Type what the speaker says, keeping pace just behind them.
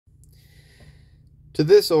To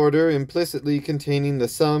this order, implicitly containing the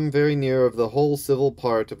sum very near of the whole civil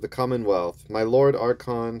part of the Commonwealth, my Lord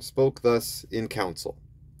Archon spoke thus in council.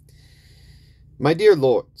 My dear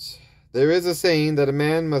lords, there is a saying that a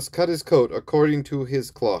man must cut his coat according to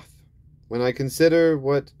his cloth. When I consider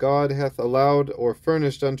what God hath allowed or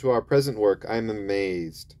furnished unto our present work, I am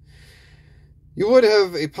amazed. You would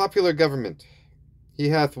have a popular government. He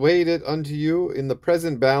hath weighed it unto you in the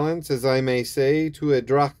present balance, as I may say, to a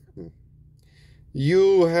drachm.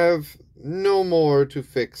 You have no more to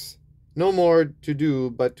do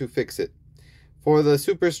but to fix it. For the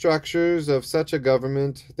superstructures of such a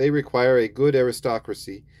government, they require a good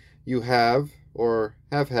aristocracy. You have, or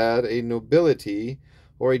have had, a nobility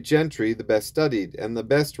or a gentry the best studied, and the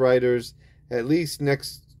best writers, at least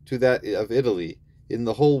next to that of Italy, in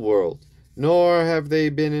the whole world. Nor have they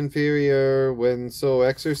been inferior when so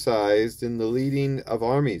exercised in the leading of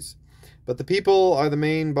armies. But the people are the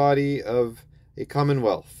main body of a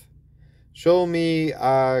commonwealth. Show me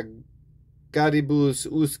a gadibus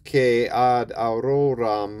usque ad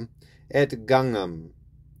auroram et gangam.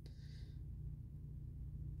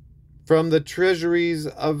 From the treasuries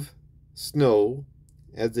of snow,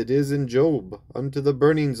 as it is in Job, unto the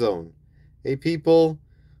burning zone, a people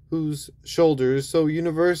whose shoulders so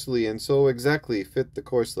universally and so exactly fit the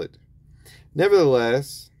corslet.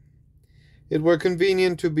 Nevertheless, it were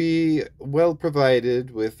convenient to be well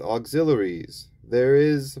provided with auxiliaries. There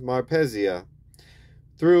is Marpesia,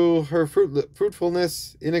 through her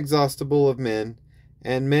fruitfulness inexhaustible of men,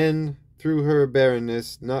 and men through her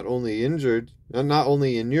barrenness not only inured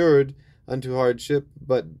unto hardship,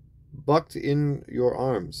 but bucked in your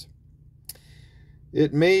arms.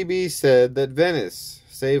 It may be said that Venice,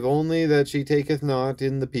 save only that she taketh not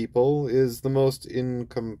in the people, is the most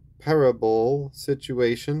incomparable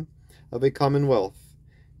situation of a commonwealth.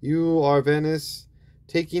 You are Venice,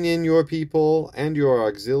 taking in your people and your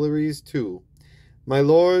auxiliaries too. My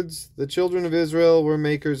lords, the children of Israel were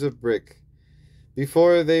makers of brick,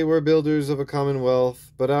 before they were builders of a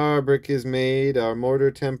commonwealth. But our brick is made, our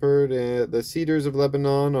mortar tempered, and the cedars of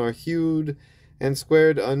Lebanon are hewed and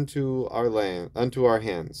squared unto our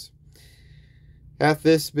hands. Hath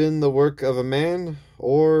this been the work of a man,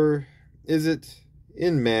 or is it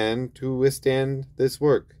in man to withstand this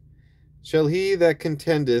work? Shall he that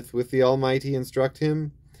contendeth with the Almighty instruct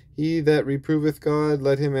him? He that reproveth God,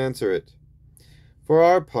 let him answer it. For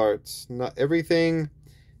our parts, not everything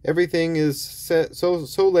is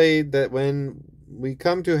so laid that when we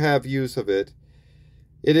come to have use of it,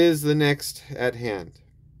 it is the next at hand.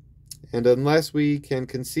 And unless we can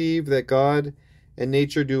conceive that God and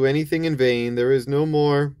nature do anything in vain, there is no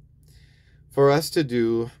more for us to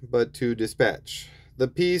do but to dispatch. The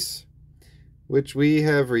peace which we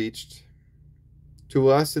have reached to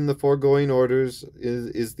us in the foregoing orders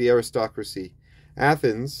is the aristocracy.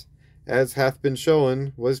 Athens, as hath been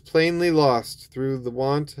shown, was plainly lost through the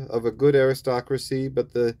want of a good aristocracy,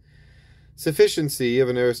 but the sufficiency of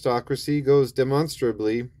an aristocracy goes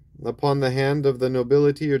demonstrably upon the hand of the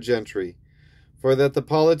nobility or gentry. For that the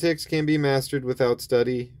politics can be mastered without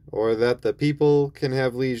study, or that the people can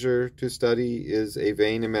have leisure to study, is a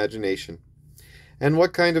vain imagination. And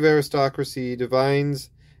what kind of aristocracy divines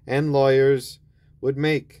and lawyers would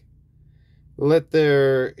make? Let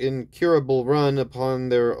their incurable run upon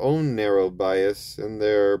their own narrow bias and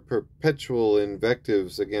their perpetual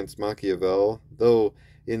invectives against Machiavel, though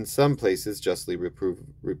in some places justly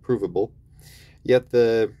reprovable, yet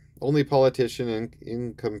the only politician and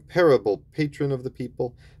incomparable patron of the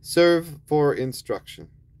people, serve for instruction.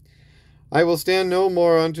 I will stand no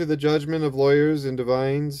more unto the judgment of lawyers and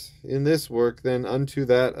divines in this work than unto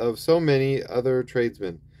that of so many other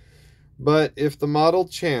tradesmen. But if the model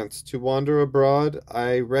chance to wander abroad,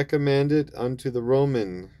 I recommend it unto the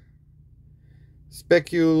Roman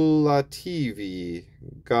speculativi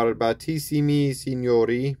garbatissimi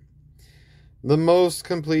signori, the most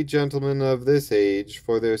complete gentlemen of this age,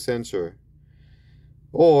 for their censure.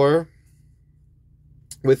 Or,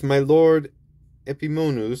 with my Lord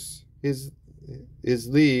Epimonus, his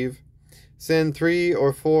leave, send 300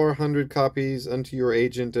 or 400 copies unto your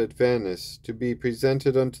agent at Venice, to be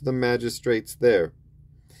presented unto the magistrates there.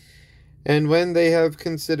 And when they have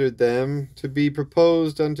considered them, to be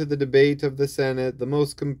proposed unto the debate of the Senate, the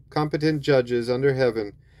most competent judges under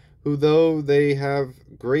heaven, who, though they have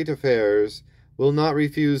great affairs, will not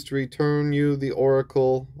refuse to return you the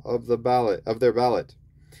oracle of their ballot.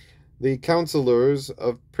 The counselors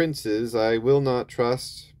of princes I will not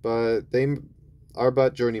trust, but they are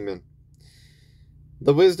but journeymen.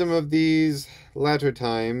 The wisdom of these latter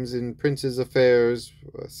times in princes' affairs,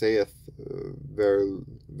 saith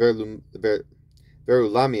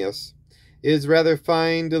Verulamius, is rather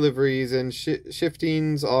fine deliveries and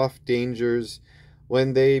shiftings off dangers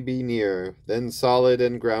when they be near, than solid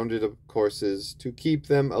and grounded courses to keep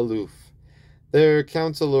them aloof. Their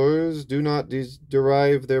counsellors do not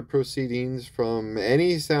derive their proceedings from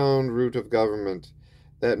any sound root of government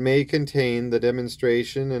that may contain the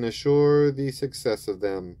demonstration and assure the success of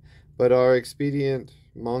them, but are expedient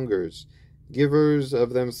mongers, givers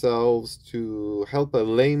of themselves to help a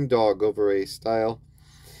lame dog over a stile.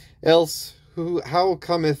 Else, how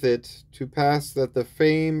cometh it to pass that the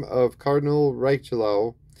fame of Cardinal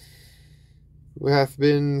Richelieu, who hath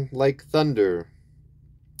been like thunder,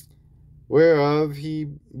 whereof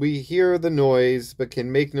we hear the noise, but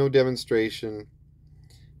can make no demonstration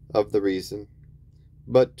of the reason?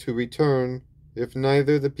 But to return, if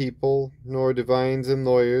neither the people nor divines and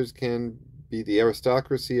lawyers can be the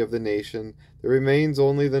aristocracy of the nation, there remains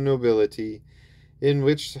only the nobility, in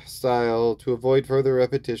which style, to avoid further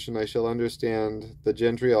repetition, I shall understand the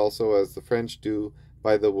gentry also, as the French do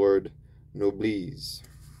by the word noblesse.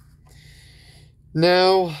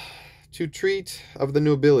 Now, to treat of the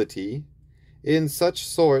nobility in such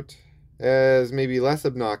sort as may be less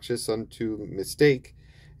obnoxious unto mistake,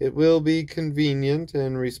 it will be convenient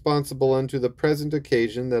and responsible unto the present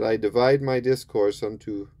occasion that I divide my discourse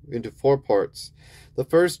into 4 parts. The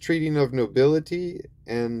first treating of nobility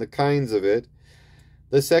and the kinds of it,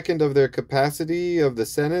 the second of their capacity of the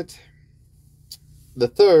Senate, the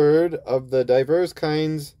third of the divers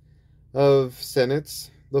kinds of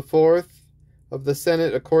senates, the fourth of the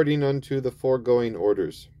Senate according unto the foregoing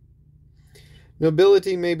orders.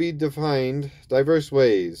 Nobility may be defined diverse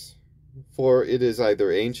ways, for it is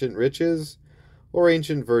either ancient riches, or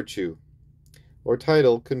ancient virtue, or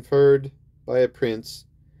title conferred by a prince,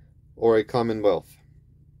 or a commonwealth.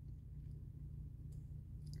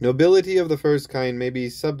 Nobility of the first kind may be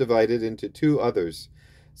subdivided into 2 others,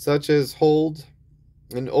 such as hold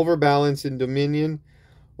an overbalance in dominion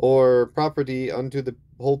or property unto the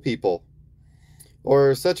whole people,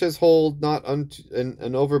 or such as hold not unto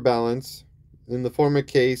an overbalance, in the former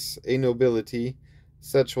case a nobility,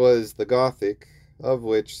 such was the Gothic, of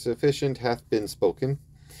which sufficient hath been spoken,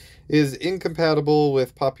 is incompatible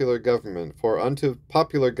with popular government. For unto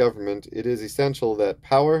popular government it is essential that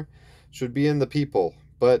power should be in the people,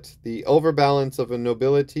 but the overbalance of a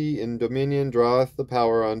nobility in dominion draweth the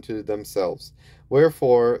power unto themselves.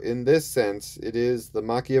 Wherefore, in this sense, it is that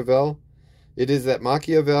Machiavel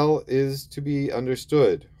is to be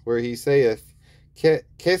understood, where he saith,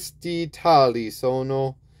 Questi tali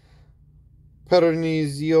sono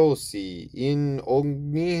perniziosi in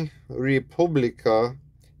ogni repubblica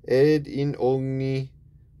ed in ogni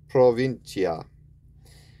provincia,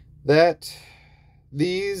 that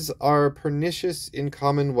these are pernicious in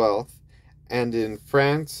commonwealth, and in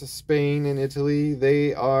France, Spain, and Italy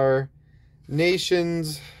they are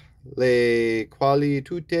nations le quali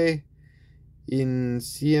tutte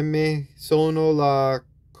insieme sono la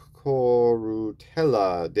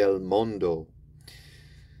corruttela del mondo,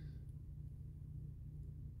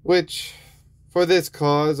 which for this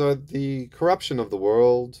cause are the corruption of the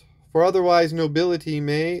world. For otherwise nobility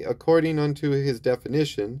may, according unto his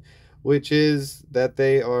definition, which is that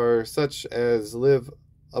they are such as live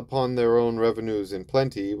upon their own revenues in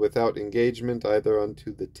plenty, without engagement either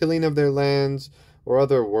unto the tilling of their lands or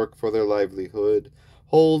other work for their livelihood,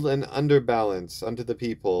 hold an underbalance unto the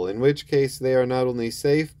people, in which case they are not only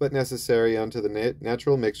safe, but necessary unto the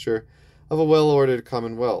natural mixture of a well-ordered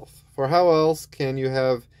commonwealth. For how else can you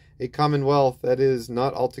have a commonwealth that is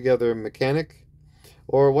not altogether mechanic?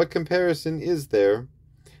 Or what comparison is there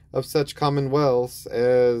of such commonwealths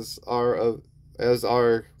as are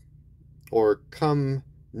or come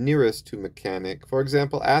nearest to mechanic? For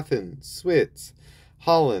example, Athens, Swiss,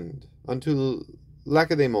 Holland, unto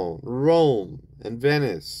Lacedaemon, Rome, and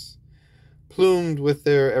Venice, plumed with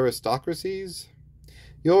their aristocracies?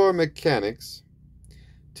 Your mechanics,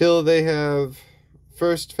 till they have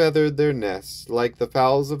first feathered their nests, like the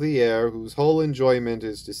fowls of the air, whose whole enjoyment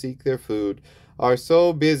is to seek their food, are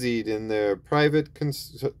so busied in their private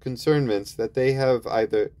concernments that they have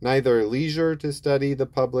neither leisure to study the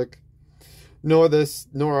public, nor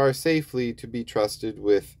are safely to be trusted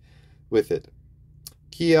with it.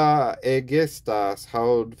 Quia egestas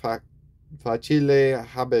haud facile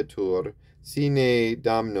habetur sine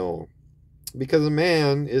damno, because a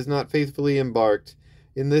man is not faithfully embarked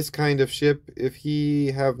in this kind of ship if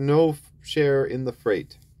he have no share in the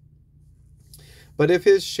freight. But if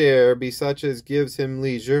his share be such as gives him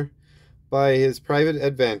leisure, by his private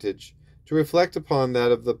advantage, to reflect upon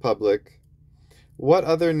that of the public, what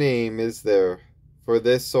other name is there for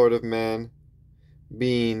this sort of man,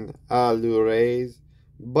 being à l'oreille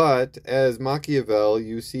but, as Machiavel,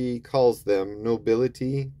 you see, calls them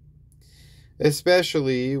nobility,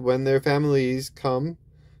 especially when their families come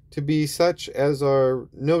to be such as are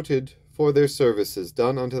noted for their services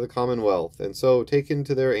done unto the commonwealth, and so taken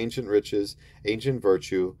to their ancient riches, ancient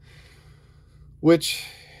virtue, which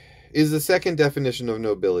is the second definition of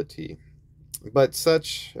nobility, but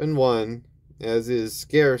such an one as is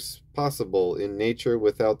scarce possible in nature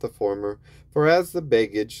without the former. For as the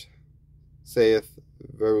baggage, saith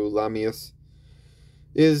Verulamius,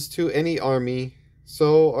 is to any army,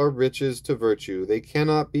 so are riches to virtue. They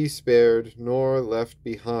cannot be spared nor left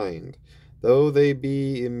behind, though they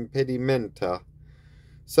be impedimenta,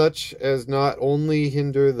 such as not only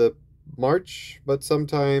hinder the march, but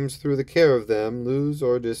sometimes through the care of them lose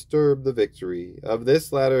or disturb the victory. Of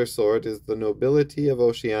this latter sort is the nobility of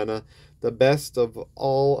Oceana, the best of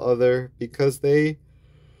all other, because they,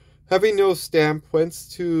 having no stamp whence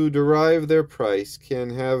to derive their price, can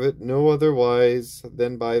have it no otherwise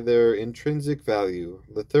than by their intrinsic value.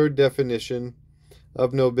 The third definition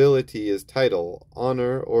of nobility is title,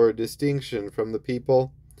 honor, or distinction from the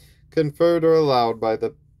people, conferred or allowed by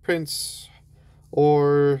the prince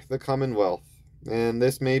or the commonwealth. And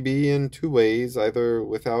this may be in two ways, either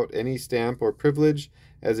without any stamp or privilege,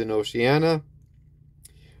 as in Oceana,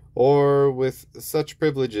 or with such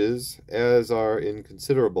privileges as are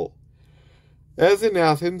inconsiderable, as in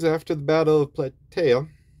Athens after the battle of Plataea,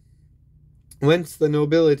 whence the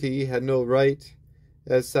nobility had no right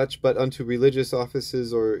as such but unto religious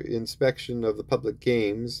offices or inspection of the public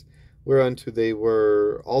games, whereunto they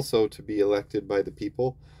were also to be elected by the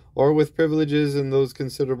people, or with privileges in those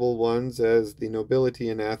considerable ones, as the nobility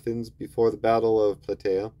in Athens before the battle of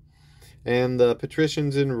Plataea, and the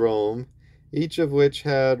patricians in Rome, each of which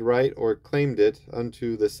had right or claimed it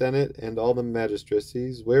unto the Senate and all the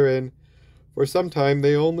magistracies, wherein for some time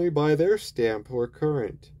they only by their stamp were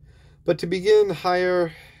current. But to begin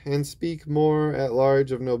higher and speak more at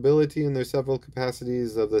large of nobility in their several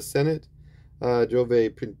capacities of the Senate, Jove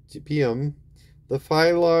Principium, the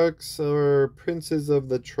phylarchs or princes of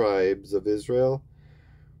the tribes of Israel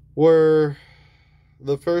were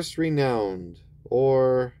the first renowned,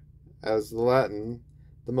 or, as the Latin,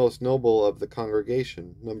 the most noble of the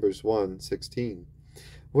congregation, Numbers 1:16,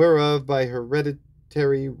 whereof by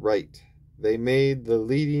hereditary right they made the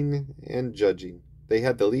leading and judging. They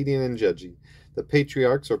had the leading and judging. The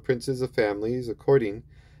patriarchs or princes of families, according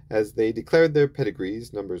as they declared their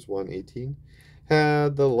pedigrees, Numbers 1:18,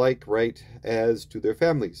 had the like right as to their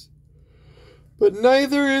families. But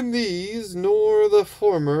neither in these nor the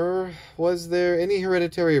former was there any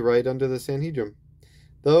hereditary right under the Sanhedrim,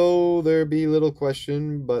 though there be little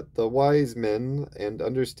question but the wise men and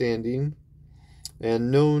understanding and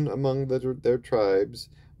known among their tribes,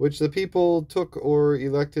 which the people took or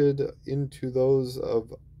elected into those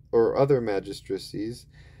of or other magistracies,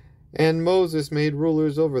 and Moses made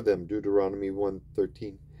rulers over them, Deuteronomy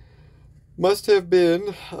 1:13, must have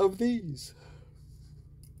been of these.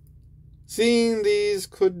 Seeing these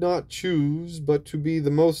could not choose but to be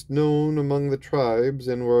the most known among the tribes,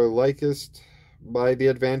 and were likest by the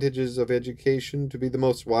advantages of education to be the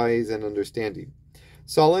most wise and understanding.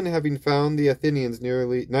 Solon, having found the Athenians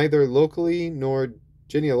neither locally nor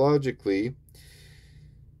genealogically,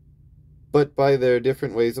 but by their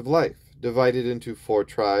different ways of life, divided into 4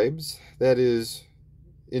 tribes, that is,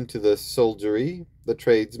 into the soldiery, the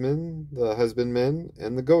tradesmen, the husbandmen,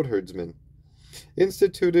 and the goatherdsmen,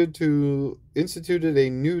 instituted a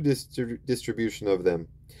new distribution of them,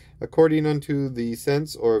 according unto the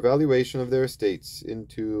sense or valuation of their estates,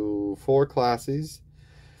 into 4 classes,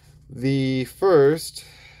 the first,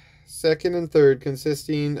 second, and third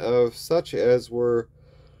consisting of such as were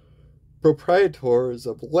proprietors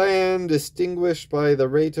of land distinguished by the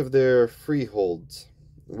rate of their freeholds,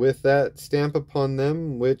 with that stamp upon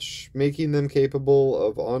them which, making them capable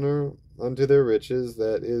of honor unto their riches,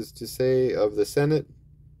 that is to say, of the Senate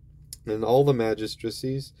and all the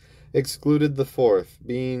magistracies, excluded the 4th,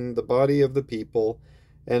 being the body of the people,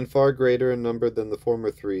 and far greater in number than the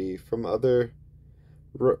former 3, from other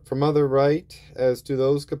right as to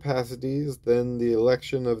those capacities than the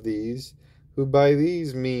election of these, who by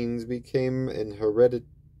these means became an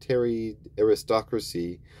hereditary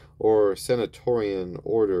aristocracy, or senatorian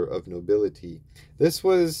order of nobility. This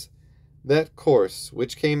was that course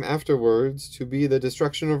which came afterwards to be the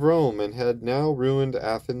destruction of Rome, and had now ruined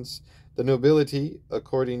Athens. The nobility,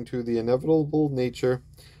 according to the inevitable nature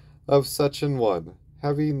of such an one,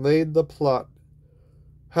 having laid the plot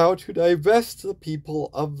how to divest the people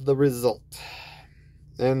of the result,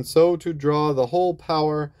 and so to draw the whole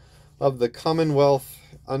power of the commonwealth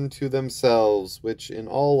unto themselves, which in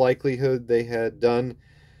all likelihood they had done,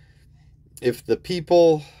 If the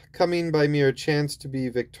people, coming by mere chance to be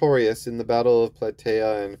victorious in the battle of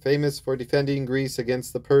Plataea and famous for defending Greece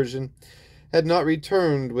against the Persian, had not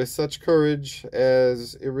returned with such courage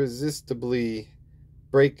as irresistibly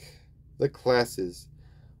break the classes,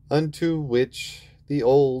 unto which the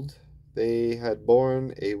old they had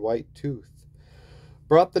borne a white tooth,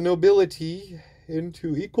 brought the nobility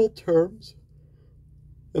into equal terms,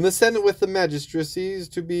 and the Senate with the magistracies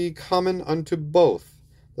to be common unto both,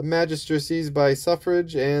 the magistracies by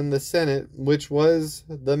suffrage, and the Senate, which was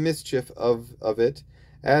the mischief of it,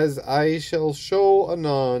 as I shall show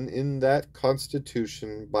anon in that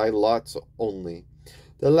constitution, by lots only.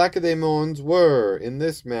 The Lacedaemons were, in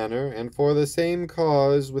this manner, and for the same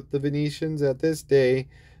cause with the Venetians at this day,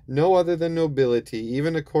 no other than nobility,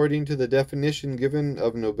 even according to the definition given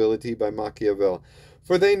of nobility by Machiavel.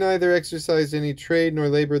 For they neither exercised any trade nor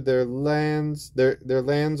labored their lands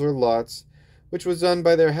or lots, which was done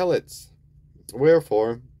by their helots.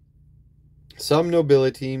 Wherefore, some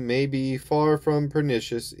nobility may be far from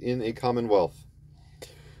pernicious in a commonwealth.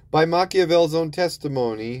 By Machiavel's own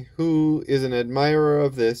testimony, who is an admirer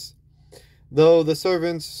of this, though the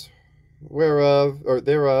servants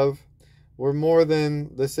thereof were more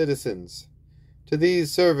than the citizens. To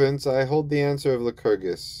these servants I hold the answer of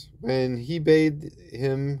Lycurgus, when he bade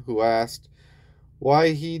him who asked why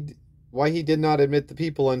he did not admit the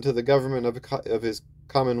people unto the government of his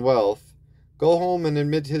commonwealth, go home and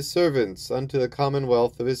admit his servants unto the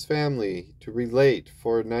commonwealth of his family, to relate,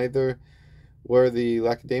 for neither were the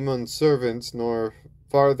Lacedaemon servants nor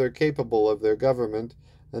farther capable of their government,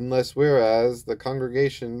 unless whereas the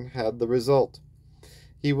congregation had the result.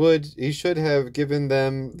 He should have given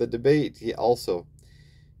them the debate also.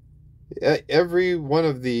 Every one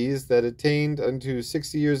of these that attained unto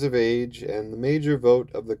 60 years of age, and the major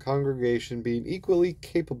vote of the congregation being equally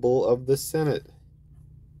capable of the Senate.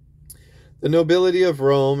 The nobility of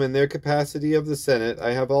Rome and their capacity of the Senate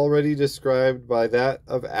I have already described by that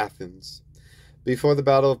of Athens, before the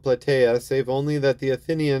battle of Plataea, save only that the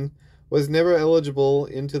Athenian was never eligible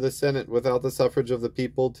into the Senate without the suffrage of the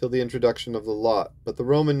people till the introduction of the lot, but the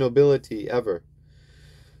Roman nobility ever.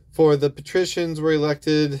 For the patricians were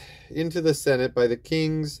elected into the Senate by the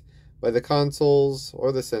kings, by the consuls,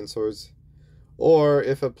 or the censors, or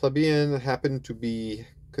if a plebeian happened to be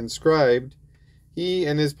conscribed, he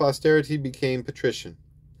and his posterity became patrician.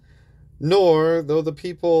 Nor, though the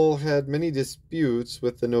people had many disputes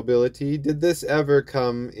with the nobility, did this ever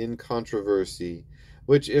come in controversy,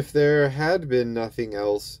 which, if there had been nothing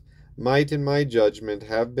else, might, in my judgment,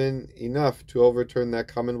 have been enough to overturn that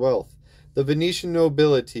commonwealth. The Venetian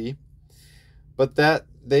nobility, but that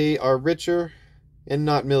they are richer and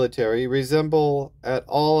not military, resemble at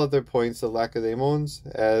all other points the Lacedaemons,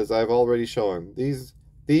 as I have already shown.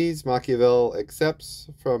 These Machiavel accepts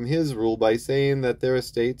from his rule by saying that their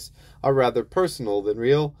estates are rather personal than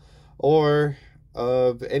real, or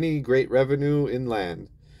of any great revenue in land,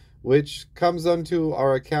 which comes unto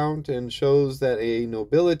our account and shows that a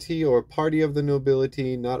nobility or party of the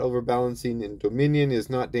nobility not overbalancing in dominion is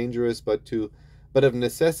not dangerous but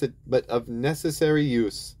of necessary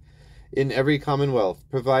use in every commonwealth,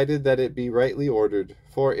 provided that it be rightly ordered.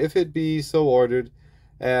 For if it be so ordered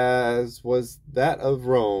as was that of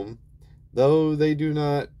Rome, though they do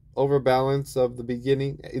not overbalance in the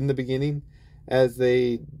beginning, as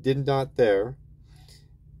they did not there,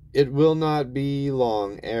 it will not be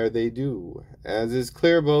long ere they do, as is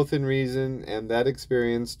clear both in reason and that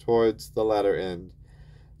experience towards the latter end.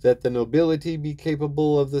 That the nobility be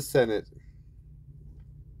capable of the Senate,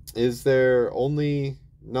 is there only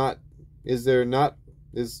not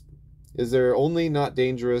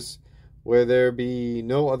dangerous where there be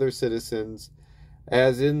no other citizens,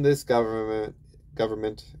 as in this government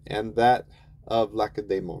and that of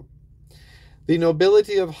Lacedaemon. The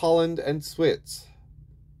nobility of Holland and Swiss,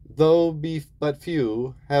 though but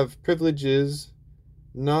few, have privileges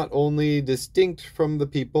not only distinct from the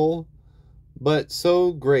people, but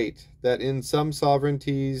so great that in some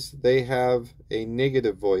sovereignties they have a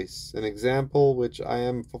negative voice, an example which I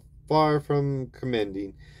am far from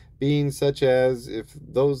commending, being such as, if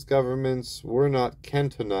those governments were not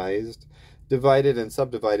cantonized, divided and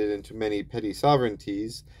subdivided into many petty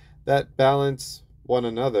sovereignties, that balance one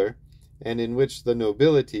another, and in which the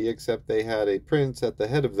nobility, except they had a prince at the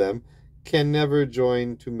head of them, can never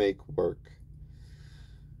join to make work,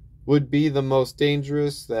 would be the most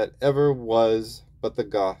dangerous that ever was but the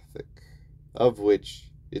Gothic, of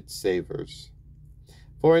which it savours.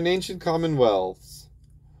 For in ancient commonwealths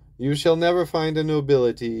you shall never find a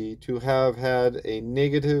nobility to have had a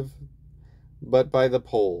negative but by the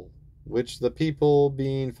poll, which the people,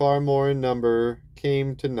 being far more in number,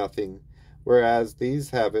 came to nothing, whereas these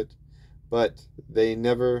have it, but they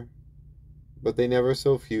never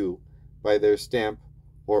so few, by their stamp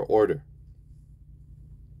or order.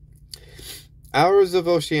 Ours of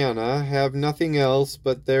Oceana have nothing else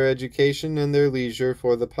but their education and their leisure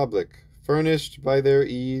for the public, furnished by their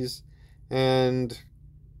ease and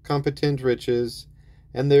competent riches,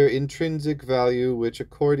 and their intrinsic value, which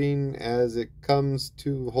according as it comes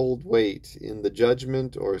to hold weight in the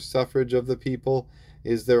judgment or suffrage of the people,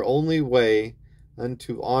 is their only way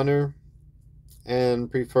unto honor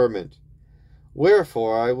and preferment.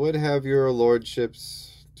 Wherefore I would have your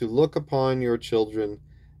lordships to look upon your children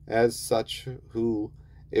as such who,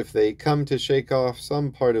 if they come to shake off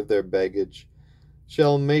some part of their baggage,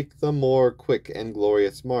 shall make the more quick and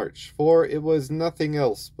glorious march, for it was nothing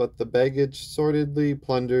else but the baggage sordidly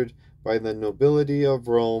plundered by the nobility of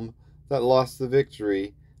Rome that lost the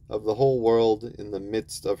victory of the whole world in the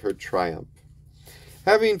midst of her triumph.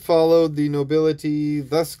 Having followed the nobility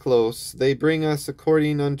thus close, they bring us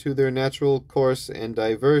according unto their natural course and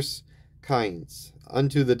diverse kinds,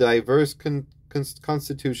 unto the diverse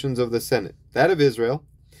constitutions of the Senate, that of Israel,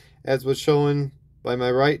 as was shown by my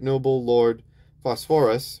right noble Lord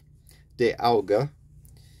Phosphorus de Auga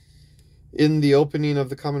in the opening of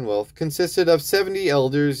the Commonwealth, consisted of 70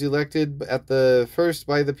 elders elected at the first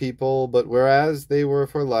by the people, but whereas they were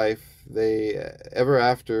for life, they ever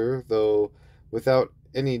after, though without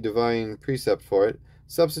any divine precept for it,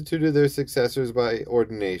 substituted their successors by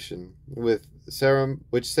ordination,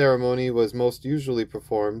 which ceremony was most usually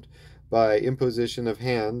performed by imposition of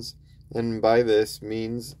hands, and by this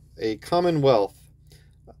means a commonwealth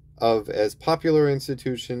of as popular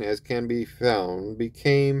institution as can be found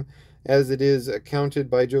became, as it is accounted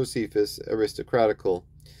by Josephus, aristocratical.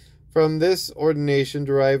 From this ordination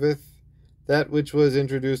deriveth that which was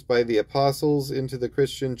introduced by the apostles into the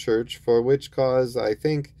Christian church, for which cause I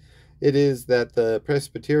think it is that the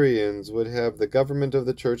Presbyterians would have the government of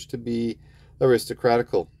the church to be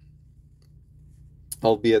aristocratical,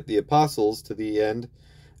 albeit the apostles, to the end,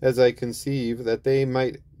 as I conceive, that they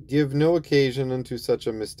might give no occasion unto such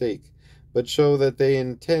a mistake, but show that they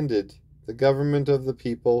intended the government of the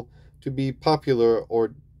people to be popular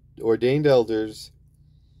or ordained elders,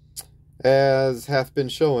 as hath been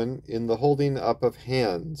shown in the holding up of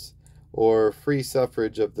hands, or free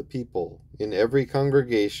suffrage of the people, in every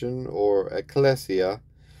congregation or ecclesia,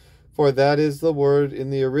 for that is the word in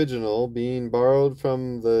the original, being borrowed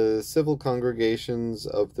from the civil congregations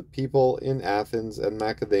of the people in Athens and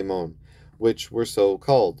Lacedaemon, which were so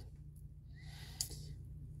called.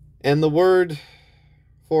 And the word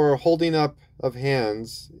for holding up of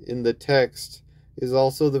hands in the text is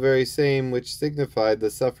also the very same which signified the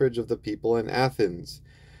suffrage of the people in Athens,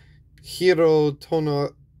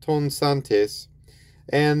 hierotonsantes,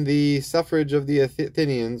 and the suffrage of the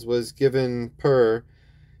Athenians was given per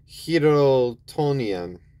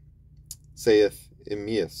hierotonian, saith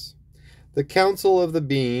Emmius. The council of the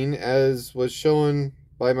being, as was shown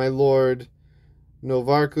by my lord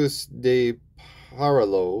Novarchus de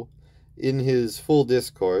Paralo in his full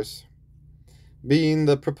discourse, being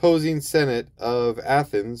the proposing senate of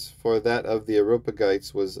Athens, for that of the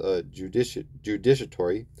Areopagites was a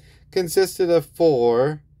judiciatory, consisted of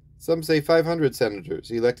 500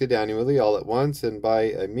 senators, elected annually all at once, and by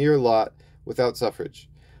a mere lot, without suffrage.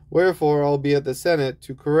 Wherefore, albeit the Senate,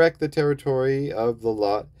 to correct the territory of the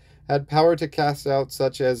lot, had power to cast out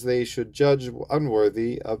such as they should judge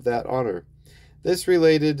unworthy of that honor. This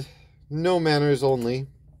related to manners only,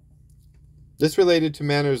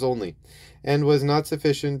 and was not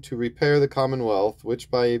sufficient to repair the commonwealth, which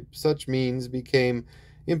by such means became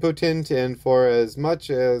impotent, and for as much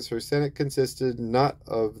as her senate consisted not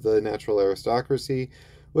of the natural aristocracy,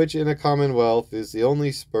 which in a commonwealth is the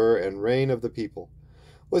only spur and rein of the people,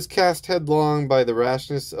 was cast headlong by the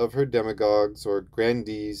rashness of her demagogues or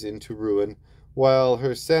grandees into ruin, while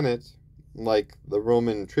her senate, like the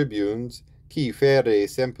Roman tribunes, qui fere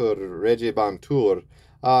semper regebantur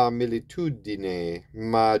a militudine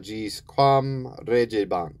magis quam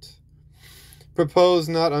regebant, proposed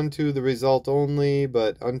not unto the result only,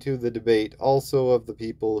 but unto the debate also of the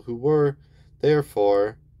people, who were,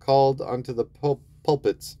 therefore, called unto the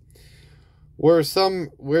pulpits, where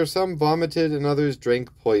some vomited and others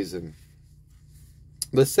drank poison.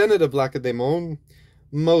 The Senate of Lacedaemon,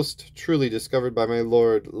 most truly discovered by my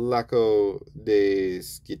lord Laco de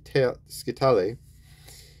Scitale,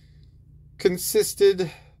 consisted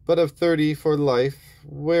but of 30 for life,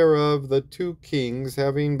 whereof the 2 kings,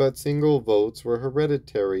 having but single votes, were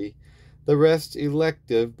hereditary, the rest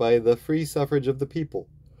elective by the free suffrage of the people.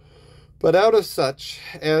 But out of such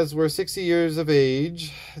as were 60 years of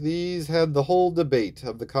age, these had the whole debate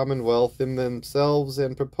of the commonwealth in themselves,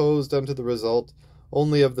 and proposed unto the result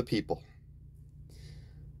only of the people.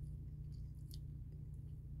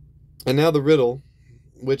 And now the riddle,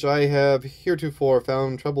 which I have heretofore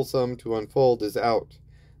found troublesome to unfold, is out.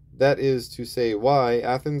 That is to say, why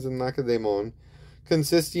Athens and Lacedaemon,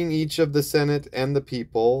 consisting each of the Senate and the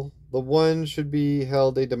people, the one should be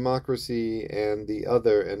held a democracy and the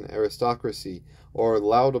other an aristocracy, or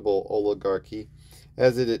laudable oligarchy,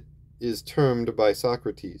 as it is termed by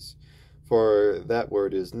Socrates. For that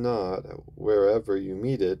word is not, wherever you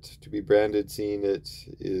meet it, to be branded, seeing it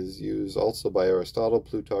is used also by Aristotle,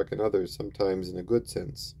 Plutarch, and others, sometimes in a good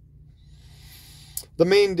sense. The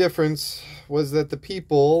main difference was that the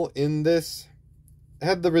people in this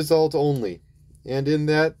had the result only, and in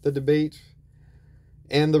that the debate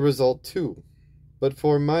and the result too. But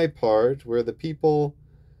for my part, where the people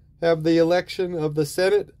have the election of the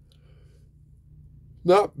Senate,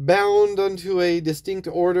 not bound unto a distinct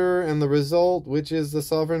order, and the result, which is the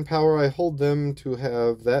sovereign power, I hold them to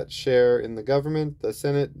have that share in the government, the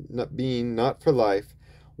Senate being not for life,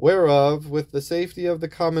 whereof, with the safety of the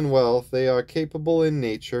commonwealth, they are capable in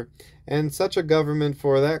nature, and such a government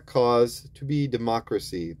for that cause to be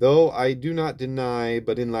democracy, though I do not deny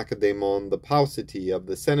but in Lacedaemon the paucity of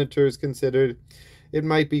the senators considered, it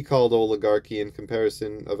might be called oligarchy in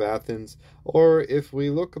comparison of Athens, or if we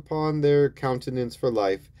look upon their countenance for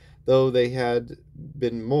life, though they had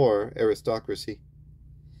been more aristocracy.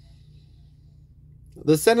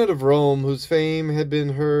 The Senate of Rome, whose fame had been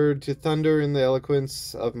heard to thunder in the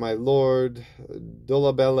eloquence of my lord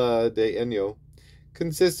Dolabella de Ennio,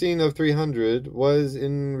 consisting of 300, was,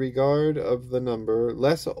 in regard of the number,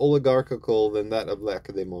 less oligarchical than that of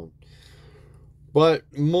Lacedaemon, but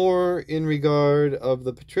more in regard of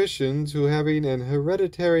the patricians, who, having an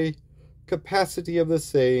hereditary capacity of the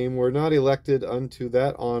same, were not elected unto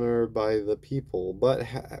that honor by the people, but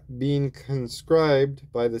being conscribed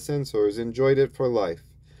by the censors, enjoyed it for life.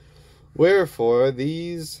 Wherefore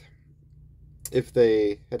these, if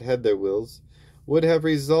they had had their wills, would have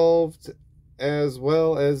resolved as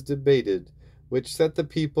well as debated, which set the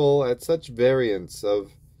people at such variance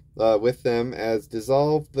of with them as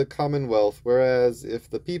dissolved the commonwealth, whereas if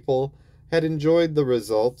the people had enjoyed the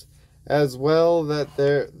result, as well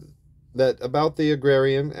that about the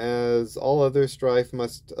agrarian as all other strife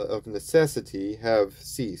must of necessity have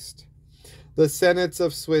ceased. The senates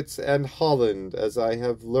of Swiss and Holland, as I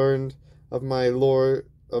have learned of my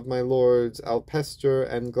lords Alpestre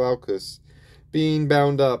and Glaucus, being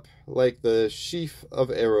bound up like the sheaf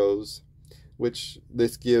of arrows, which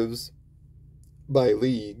this gives by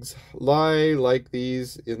leagues, lie like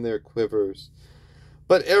these in their quivers.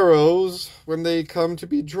 But arrows, when they come to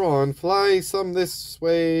be drawn, fly some this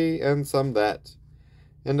way and some that,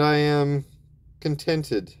 and I am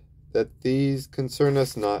contented that these concern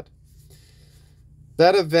us not.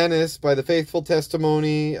 That of Venice, by the faithful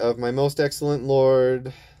testimony of my most excellent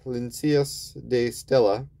lord Lynceus de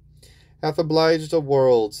Stella, hath obliged a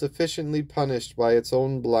world sufficiently punished by its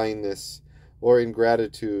own blindness or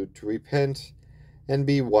ingratitude to repent and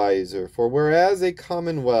be wiser. For whereas a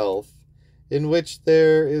commonwealth in which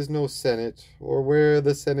there is no senate, or where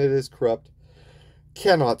the senate is corrupt,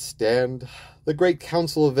 cannot stand, the great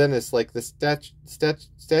council of Venice, like the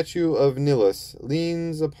statue of Nilus,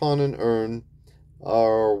 leans upon an urn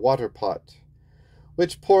or water pot,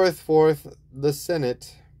 which poureth forth the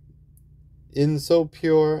senate in so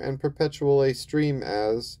pure and perpetual a stream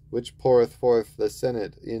as which poureth forth the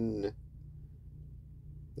senate in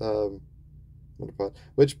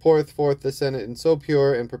which poureth forth the senate in so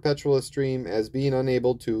pure and perpetual a stream as, being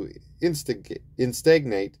unable to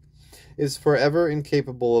instagnate, is forever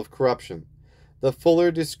incapable of corruption. The fuller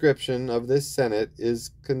description of this senate is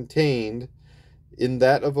contained in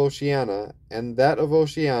that of Oceana, and that of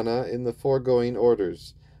Oceana in the foregoing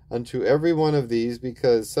orders. Unto every one of these,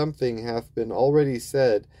 because something hath been already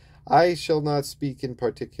said, I shall not speak in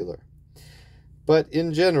particular. But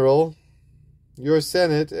in general, your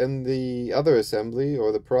Senate and the other assembly,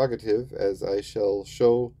 or the prerogative, as I shall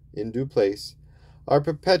show in due place, are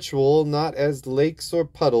perpetual, not as lakes or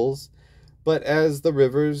puddles, but as the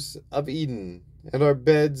rivers of Eden, and are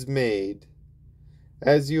beds made,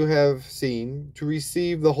 as you have seen, to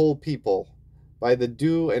receive the whole people, by the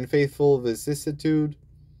due and faithful vicissitude,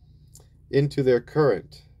 into their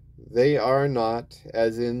current. They are not,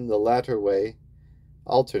 as in the latter way,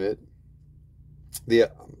 alternate. The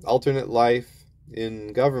alternate life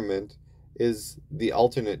in government is the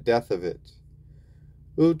alternate death of it.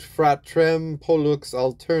 Ut fratrem pollux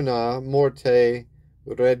alterna morte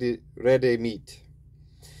redemit.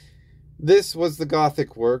 This was the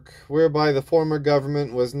Gothic work, whereby the former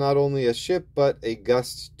government was not only a ship, but a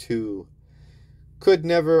gust too, could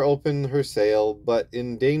never open her sail, but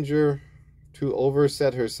in danger to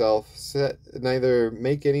overset herself, neither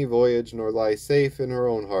make any voyage, nor lie safe in her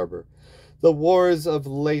own harbour. The wars of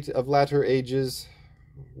latter ages,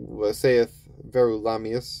 saith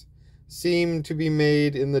Verulamius, seem to be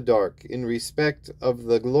made in the dark, in respect of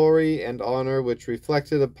the glory and honour which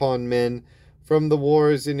reflected upon men from the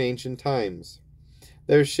wars in ancient times.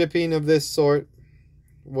 Their shipping of this sort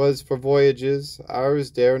was for voyages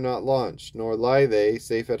ours dare not launch, nor lie they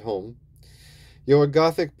safe at home. Your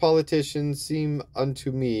Gothic politicians seem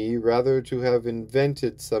unto me rather to have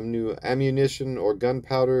invented some new ammunition or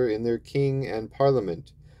gunpowder in their king and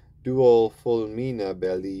parliament, duo fulmina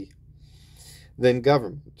belli, than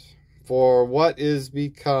government. For what is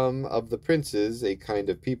become of the princes, a kind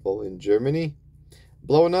of people, in Germany?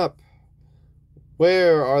 Blown up.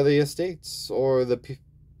 Where are the estates, or the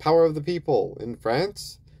power of the people? In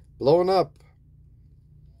France? Blown up.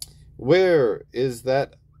 Where is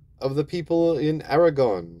that of the people in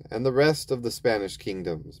Aragon, and the rest of the Spanish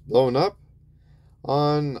kingdoms? Blown up.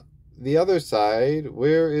 On the other side,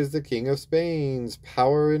 where is the King of Spain's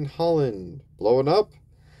power in Holland? Blown up.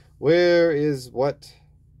 Where is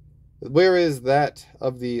that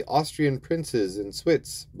of the Austrian princes in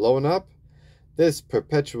Swiss? Blown up. This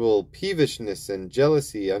perpetual peevishness and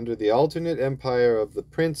jealousy under the alternate empire of the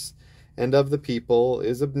prince and of the people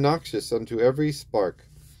is obnoxious unto every spark.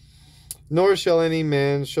 Nor shall any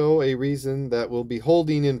man show a reason that will be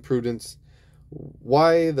holding in prudence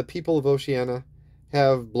why the people of Oceana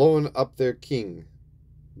have blown up their king,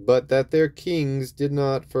 but that their kings did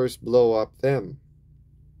not first blow up them.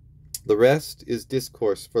 The rest is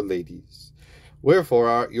discourse for ladies.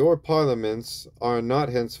 Wherefore your parliaments are not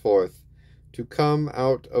henceforth to come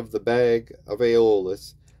out of the bag of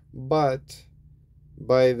Aeolus, but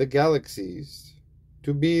by the galaxies,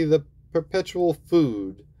 to be the perpetual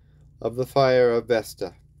food of the fire of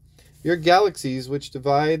Vesta. Your galaxies, which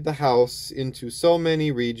divide the house into so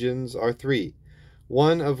many regions, are three,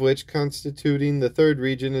 one of which, constituting the third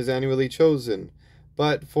region, is annually chosen,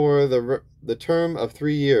 but for the term of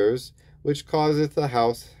 3 years, which causeth the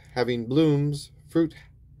house, having blooms, fruit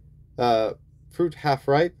half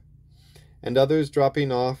ripe, and others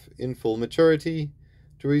dropping off in full maturity,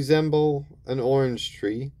 to resemble an orange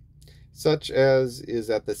tree, such as is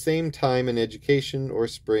at the same time an education or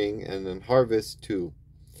spring, and an harvest too.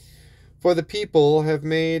 For the people have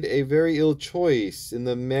made a very ill choice in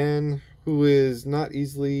the man who is not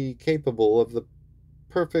easily capable of the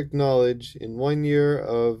perfect knowledge in 1 year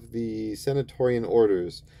of the senatorian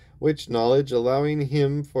orders, which knowledge, allowing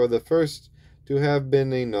him for the first to have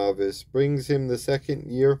been a novice, brings him the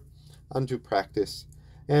 2nd year unto practice,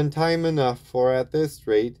 and time enough, for at this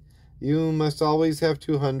rate you must always have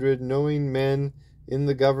 200 knowing men in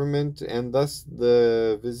the government, and thus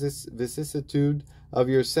the vicissitude of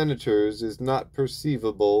your senators is not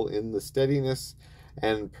perceivable in the steadiness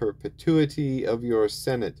and perpetuity of your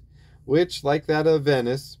senate, which, like that of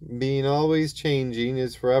Venice, being always changing,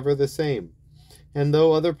 is forever the same. And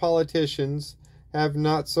though other politicians have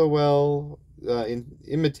not so well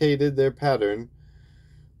imitated their pattern,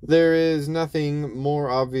 there is nothing more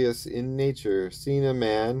obvious in nature, seeing a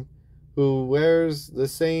man who wears the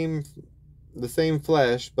same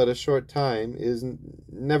flesh but a short time is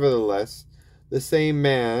nevertheless the same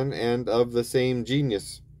man and of the same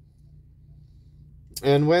genius.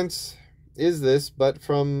 And whence is this but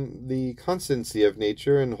from the constancy of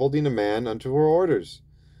nature in holding a man unto her orders?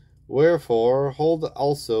 Wherefore hold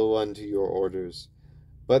also unto your orders.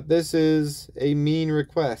 But this is a mean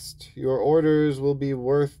request. Your orders will be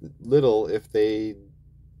worth little if they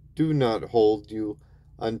do not hold you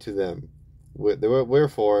unto them.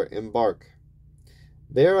 Wherefore embark.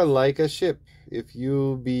 They are like a ship. If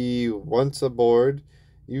you be once aboard,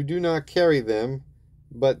 you do not carry them,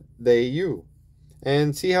 but they you.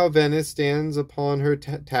 And see how Venice stands upon her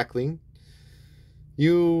tackling.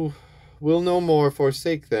 You will no more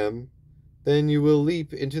forsake them than you will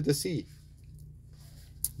leap into the sea.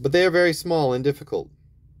 But they are very small and difficult.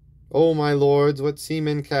 O my lords, what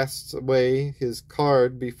seaman casts away his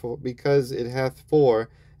card because it hath 24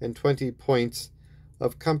 points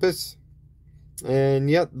of compass? And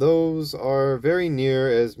yet those are very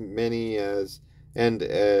near as many and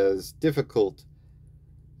as difficult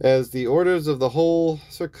as the orders of the whole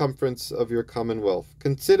circumference of your commonwealth.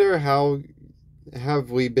 Consider how have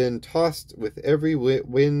we been tossed with every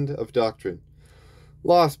wind of doctrine,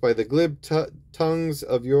 lost by the glib tongues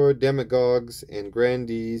of your demagogues and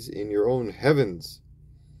grandees in your own heavens.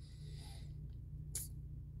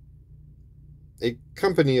 a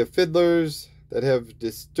company of fiddlers that have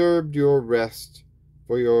disturbed your rest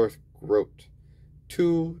for your groat.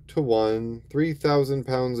 2 to 1, 3,000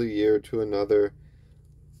 pounds a year to another,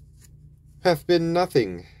 hath been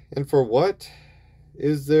nothing. And for what?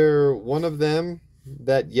 Is there one of them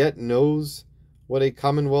that yet knows what a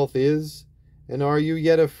commonwealth is? And are you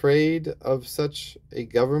yet afraid of such a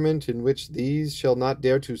government in which these shall not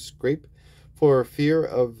dare to scrape for fear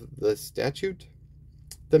of the statute?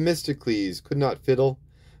 Themistocles could not fiddle,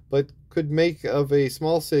 but could make of a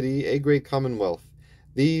small city a great commonwealth.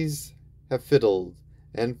 These have fiddled,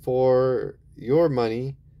 and for your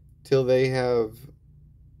money, till they have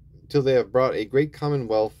brought a great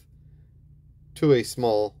commonwealth to a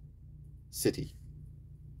small city.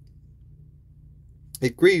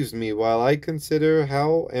 It grieves me while I consider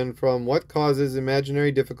how and from what causes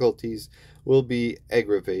imaginary difficulties will be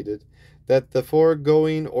aggravated, that the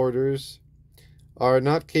foregoing orders are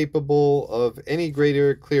not capable of any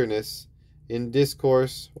greater clearness in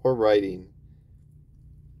discourse or writing.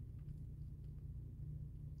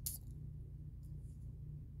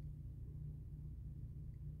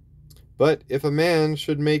 But if a man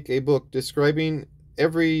should make a book describing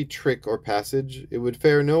every trick or passage, it would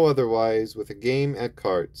fare no otherwise with a game at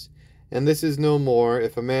cards. And this is no more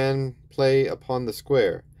if a man play upon the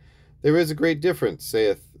square. There is a great difference,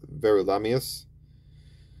 saith Verulamius,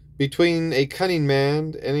 between a cunning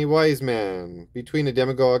man and a wise man, between a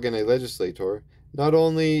demagogue and a legislator, not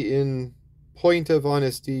only in point of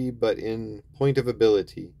honesty, but in point of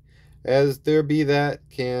ability. As there be that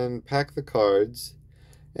can pack the cards,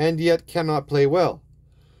 and yet cannot play well,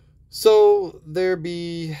 so there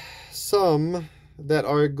be some that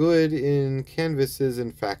are good in canvasses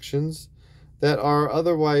and factions, that are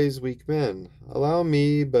otherwise weak men. Allow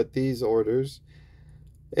me but these orders,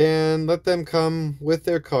 and let them come with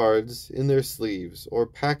their cards in their sleeves, or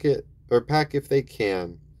pack if they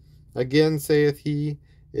can. Again saith he,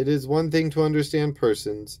 it is one thing to understand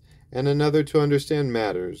persons, and another to understand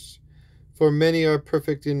matters. For many are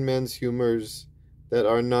perfect in men's humours, that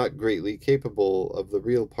are not greatly capable of the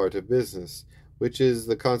real part of business, which is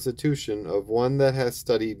the constitution of one that has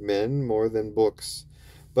studied men more than books.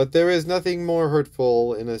 But there is nothing more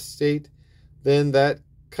hurtful in a state than that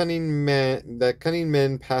cunning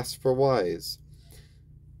men pass for wise.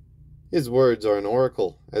 His words are an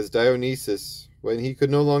oracle, as Dionysus, when he could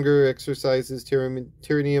no longer exercise his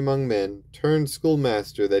tyranny among men, turned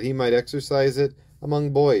schoolmaster that he might exercise it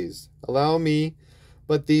among boys. Allow me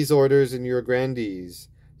but these orders in your grandees,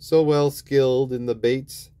 so well skilled in the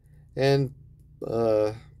baits and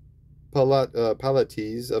palates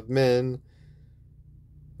of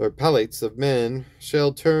men,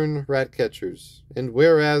 shall turn rat-catchers. And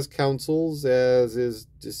whereas counsels, as is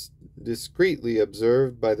discreetly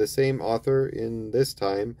observed by the same author in this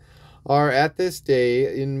time, are at this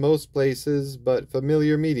day in most places but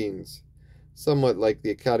familiar meetings, somewhat like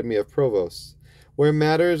the Academy of Provosts, where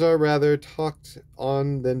matters are rather talked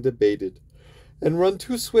on than debated, and run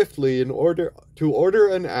too swiftly in order to order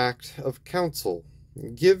an act of council.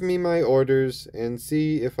 Give me my orders, and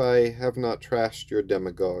see if I have not trashed your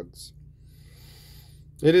demagogues.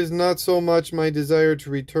 It is not so much my desire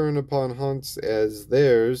to return upon haunts as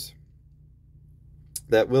theirs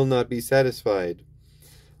that will not be satisfied.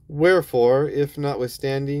 Wherefore, if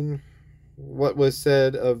notwithstanding what was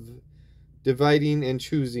said of dividing and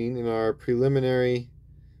choosing in our preliminary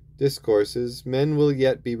discourses, men will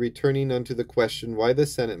yet be returning unto the question why the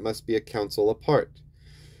Senate must be a council apart,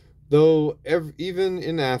 though even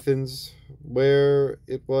in Athens, where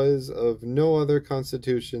it was of no other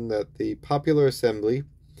constitution that the popular assembly,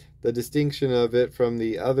 the distinction of it from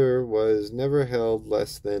the other was never held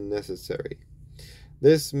less than necessary.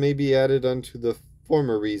 This may be added unto the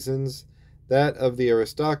former reasons, that of the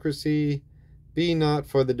aristocracy be not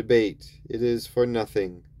for the debate, it is for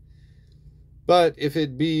nothing. But if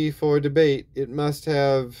it be for debate, it must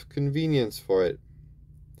have convenience for it,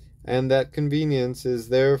 and that convenience is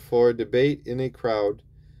therefore debate in a crowd,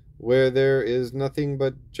 where there is nothing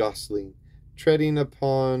but jostling, treading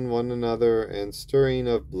upon one another, and stirring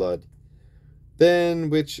of blood. Then,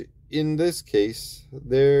 which in this case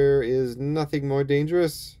there is nothing more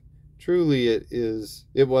dangerous. Truly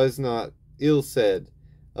it was not ill said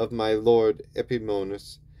of my lord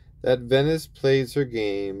Epaminondas, that Venice plays her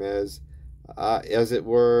game as it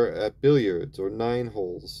were at billiards or 9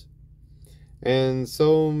 holes. And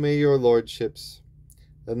so may your lordships,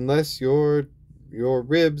 unless your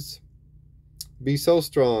ribs be so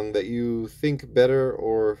strong that you think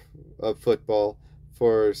better of football,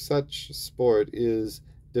 for such sport is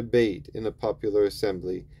debate in a popular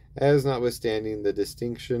assembly, as notwithstanding the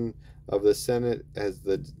distinction of the Senate as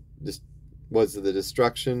the was the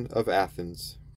destruction of Athens.